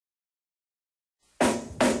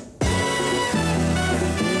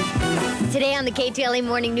Today on the KTLA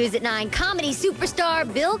Morning News at 9, comedy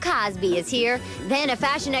superstar Bill Cosby is here. Then a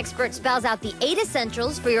fashion expert spells out the 8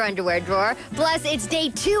 essentials for your underwear drawer. Plus, it's day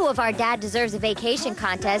 2 of our Dad Deserves a Vacation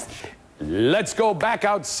contest. Let's go back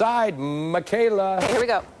outside, Michaela. Okay, here we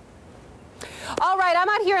go. All right, I'm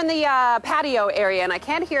out here in the patio area, and I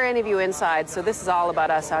can't hear any of you inside, so this is all about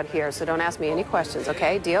us out here, so don't ask me any questions,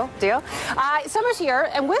 okay? Deal? Deal? Summer's here,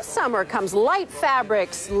 and with summer comes light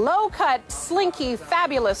fabrics, low-cut, slinky,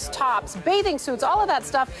 fabulous tops, bathing suits, all of that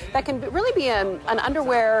stuff that can really be an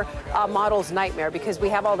underwear model's nightmare because we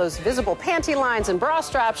have all those visible panty lines and bra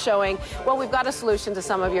straps showing. Well, we've got a solution to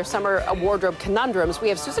some of your summer wardrobe conundrums. We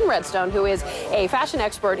have Susan Redstone, who is a fashion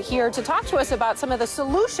expert, here to talk to us about some of the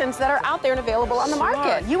solutions that are out there and available on the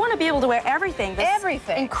market. You want to be able to wear everything.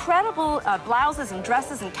 Everything. Incredible blouses and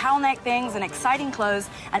dresses and cowl neck things and exciting clothes,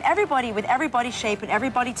 and everybody with every body shape and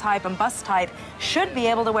every body type and bust type should be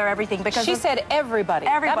able to wear everything. Because she said everybody.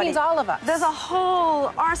 That means all of us. There's a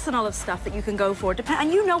whole arsenal of stuff that you can go for,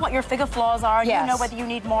 and you know what your figure flaws are. Yes. You know whether you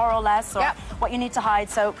need more or less, or what you need to hide.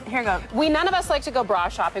 So here you go. None of us like to go bra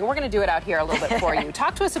shopping. We're going to do it out here a little bit for you.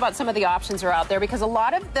 Talk to us about some of the options that are out there, because a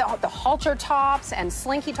lot of the halter tops and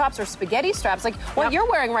slinky tops or spaghetti straps, like what you're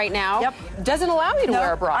wearing right now, doesn't allow you to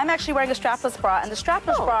wear a bra. I'm actually wearing a strapless bra, and the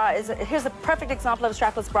strapless bra is, here's a perfect example of a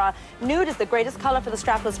strapless bra. Nude is the greatest color for the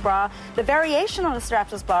strapless bra. The variation on the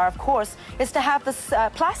strapless bra, of course, is to have this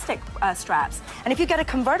plastic straps. And if you get a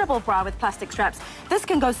convertible bra with plastic straps, this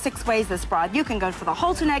can go 6 ways, this bra. You can go for the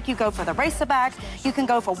halter neck, you go for the racer back, you can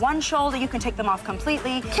go for one shoulder, you can take them off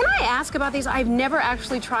completely. Can I ask about these? I've never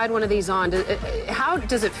actually tried one of these on. How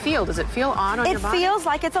does it feel? Does it feel on your body? It feels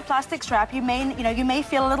like it's a plastic strap. You may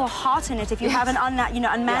feel a little hot in it if you have an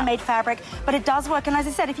unman-made fabric, but it does work. And as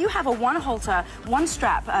I said, if you have a one halter, one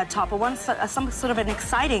strap top, or some sort of an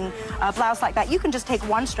exciting blouse like that, you can just take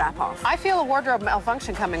one strap off. I feel a wardrobe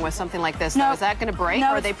malfunction coming with something like this. No, is that going to break, or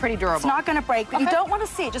are they pretty durable? It's not going to break, but you don't want to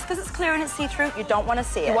see it. Just because it's clear and it's see-through, you don't want to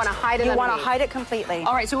see it. You want to hide it. You want to hide it completely.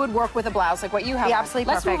 All right, so it would work with a blouse like what you have. Yeah,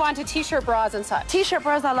 absolutely perfect. Let's move on to t-shirt bras and such. T-shirt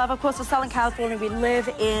bras I love. Of course, we're selling California. We live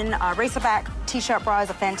in racerback. T-shirt bra is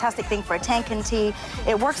a fantastic thing for a tank and tee.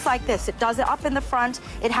 It works like this. It does it up in the front.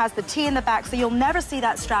 It has the T in the back, so you'll never see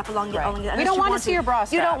that strap along your. We don't want to see your bra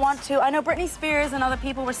straps. You don't want to. I know Britney Spears and other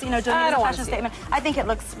people were, doing it as a fashion statement. I think it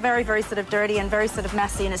looks very, very sort of dirty and very sort of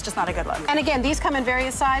messy, and it's just not a good look. And again, these come in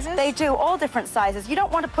various sizes? They do, all different sizes. You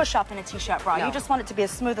don't want to push up in a t-shirt bra. No. You just want it to be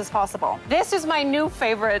as smooth as possible. This is my new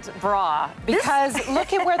favorite bra because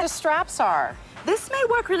look at where the straps are. This may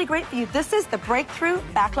work really great for you. This is the Breakthrough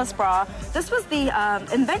Backless Bra. This was the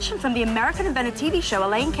invention from the American Invented TV show.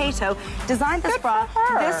 Elaine Cato designed this bra.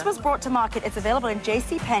 This was brought to market. It's available in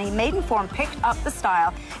JCPenney. Maidenform picked up the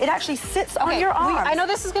style. It actually sits on your arms. I know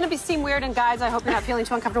this is going to seem weird, and guys, I hope you're not feeling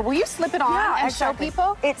too uncomfortable. Will you slip it on and show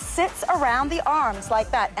people? It sits around the arms like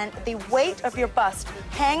that, and the weight of your bust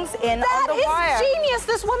hangs in on the wire. That is genius.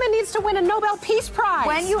 This woman needs to win a Nobel Peace Prize.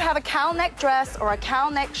 When you have a cowl neck dress or a cowl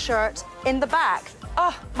neck shirt in the back,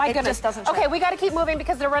 oh, my goodness. Just doesn't show. Okay, we got to keep moving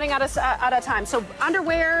because they're running out of time. So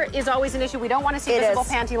underwear is always an issue. We don't want to see visible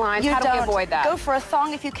panty lines. How do we avoid that? Go for a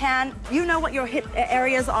thong if you can. You know what your hip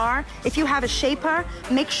areas are. If you have a shaper,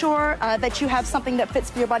 make sure that you have something that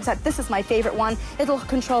fits for your body type. This is my favorite one. It'll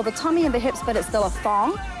control the tummy and the hips, but it's still a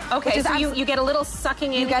thong. Okay, so you get a little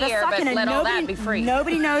sucking in here, but let all that be free.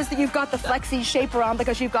 Nobody knows that you've got the flexi shaper on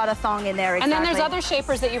because you've got a thong in there. Exactly. And then there's other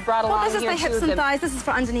shapers that you've brought along here, too. Well, this is the hips and thighs. This is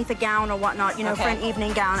for underneath a gown or whatnot, for an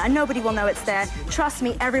evening gown. And nobody will know it's there. Trust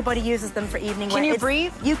me, everybody uses them for evening wear. Can you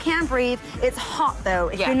breathe? You can breathe. It's hot, though.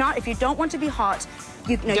 If you don't want to be hot,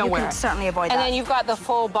 you can certainly avoid that. And then you've got the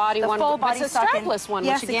full body one. Full body it's a strapless one,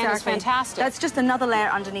 which again is fantastic. That's just another layer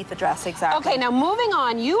underneath the dress, exactly. Okay, now moving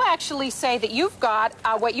on, you actually say that you've got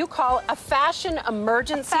what you call a fashion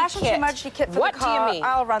emergency kit. Emergency kit for what the car. do you mean?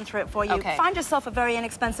 I'll run through it for you. Okay. Find yourself a very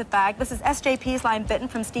inexpensive bag. This is SJP's Lime Bitten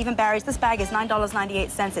from Stephen Barry's. This bag is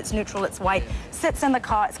 $9.98. It's neutral, it's white, sits in the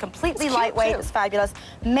car. It's completely lightweight. It's fabulous.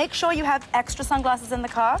 Make sure you have extra sunglasses in the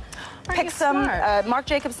car. Pick some Marc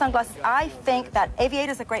Jacobs sunglasses. I think that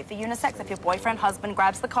aviators are great for unisex. If your boyfriend, husband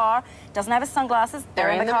grabs the car, doesn't have his sunglasses, they're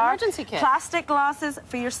in the car. Emergency kit. Plastic glasses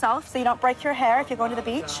for yourself so you don't break your hair if you're going to the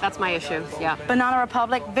beach. That's my issue, Banana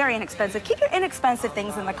Republic, very inexpensive. Keep your inexpensive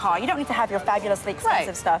things in the car. You don't need to have your fabulously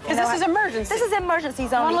expensive stuff. Because this is emergency. This is emergency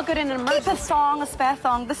zone. You want to look good in an emergency. Keep a thong, a spare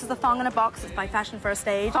thong. This is a thong in a box. It's by Fashion First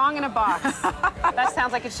Aid. Thong in a box. That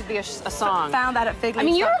sounds like it should be a song. Found that at Fig Leaves. I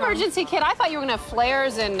mean, your emergency kit, I thought you were going to have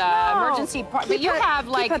flares and emergency parts, but you have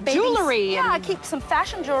like jewelry. Yeah, keep some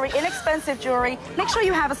fashion jewelry, inexpensive jewelry. Make sure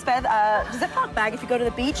you have a spare Ziploc bag if you go to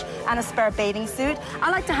the beach and a spare bathing suit.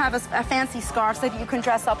 I like to have a fancy scarf so that you can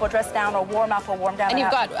dress up or dress down or warm up or warm down. And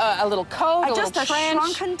you've got a little coat, a just little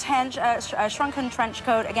trench. Shrunken trench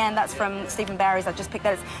coat. Again, that's from Stephen Barry's. I just picked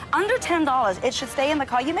that. It's under $10. It should stay in the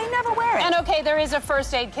car. You may never wear it. And okay, there is a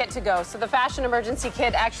first aid kit to go. So the fashion emergency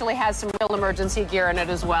kit actually has some real emergency gear in it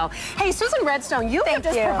as well. Hey, Susan Redstone, you have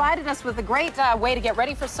just provided us with a great way to get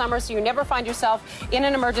ready for summer so you never find yourself in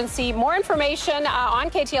an emergency. More information on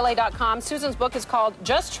ktla.com. Susan's book is called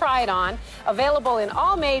Just Try It On, available in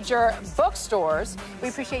all major bookstores. We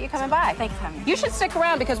appreciate you coming by. Thanks for having me. You should stick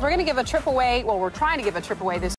around because we're going to give a trip away. Well, we're trying to give a trip away this